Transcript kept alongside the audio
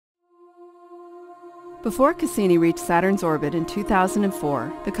Before Cassini reached Saturn's orbit in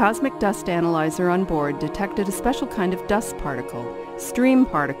 2004, the cosmic dust analyzer on board detected a special kind of dust particle, stream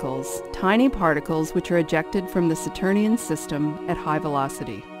particles, tiny particles which are ejected from the Saturnian system at high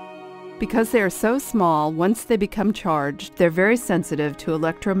velocity. Because they are so small, once they become charged, they're very sensitive to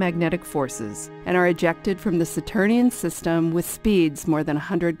electromagnetic forces and are ejected from the Saturnian system with speeds more than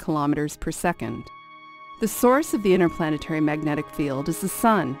 100 kilometers per second. The source of the interplanetary magnetic field is the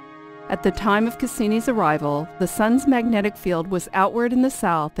Sun. At the time of Cassini's arrival, the Sun's magnetic field was outward in the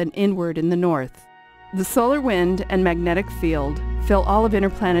south and inward in the north. The solar wind and magnetic field fill all of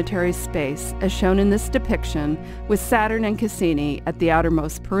interplanetary space, as shown in this depiction, with Saturn and Cassini at the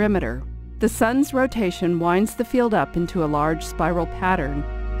outermost perimeter. The Sun's rotation winds the field up into a large spiral pattern.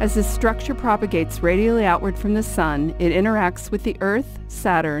 As this structure propagates radially outward from the Sun, it interacts with the Earth,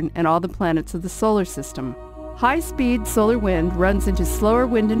 Saturn, and all the planets of the solar system. High-speed solar wind runs into slower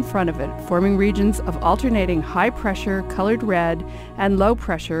wind in front of it, forming regions of alternating high pressure, colored red, and low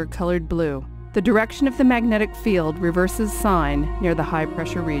pressure, colored blue. The direction of the magnetic field reverses sign near the high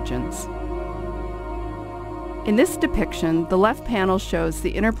pressure regions. In this depiction, the left panel shows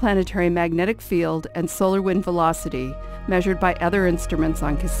the interplanetary magnetic field and solar wind velocity measured by other instruments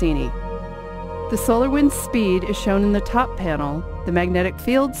on Cassini. The solar wind speed is shown in the top panel, the magnetic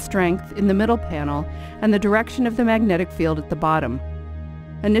field strength in the middle panel, and the direction of the magnetic field at the bottom.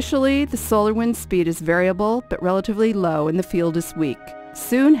 Initially, the solar wind speed is variable but relatively low and the field is weak.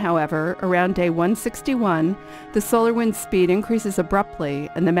 Soon, however, around day 161, the solar wind speed increases abruptly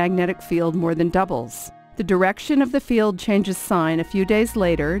and the magnetic field more than doubles. The direction of the field changes sign a few days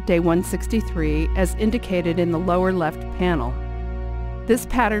later, day 163, as indicated in the lower left panel. This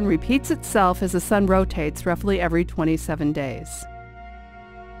pattern repeats itself as the Sun rotates roughly every 27 days.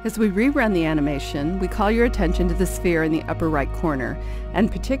 As we rerun the animation, we call your attention to the sphere in the upper right corner,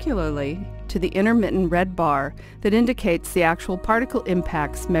 and particularly to the intermittent red bar that indicates the actual particle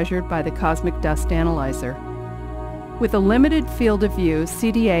impacts measured by the cosmic dust analyzer. With a limited field of view,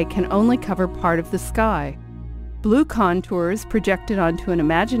 CDA can only cover part of the sky. Blue contours projected onto an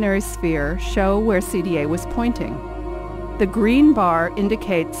imaginary sphere show where CDA was pointing. The green bar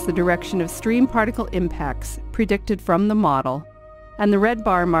indicates the direction of stream particle impacts predicted from the model, and the red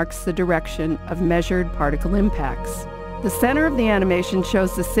bar marks the direction of measured particle impacts. The center of the animation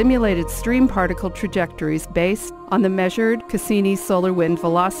shows the simulated stream particle trajectories based on the measured Cassini solar wind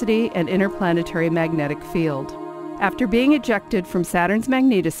velocity and interplanetary magnetic field. After being ejected from Saturn's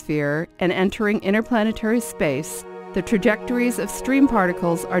magnetosphere and entering interplanetary space, the trajectories of stream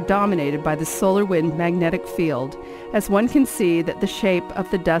particles are dominated by the solar wind magnetic field, as one can see that the shape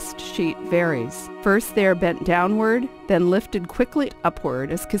of the dust sheet varies. First they are bent downward, then lifted quickly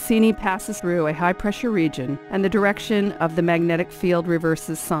upward as Cassini passes through a high-pressure region, and the direction of the magnetic field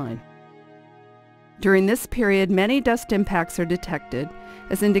reverses sign. During this period, many dust impacts are detected,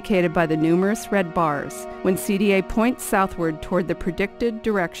 as indicated by the numerous red bars, when CDA points southward toward the predicted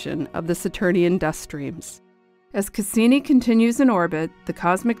direction of the Saturnian dust streams. As Cassini continues in orbit, the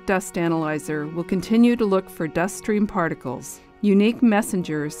cosmic dust analyzer will continue to look for dust stream particles, unique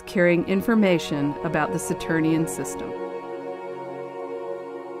messengers carrying information about the Saturnian system.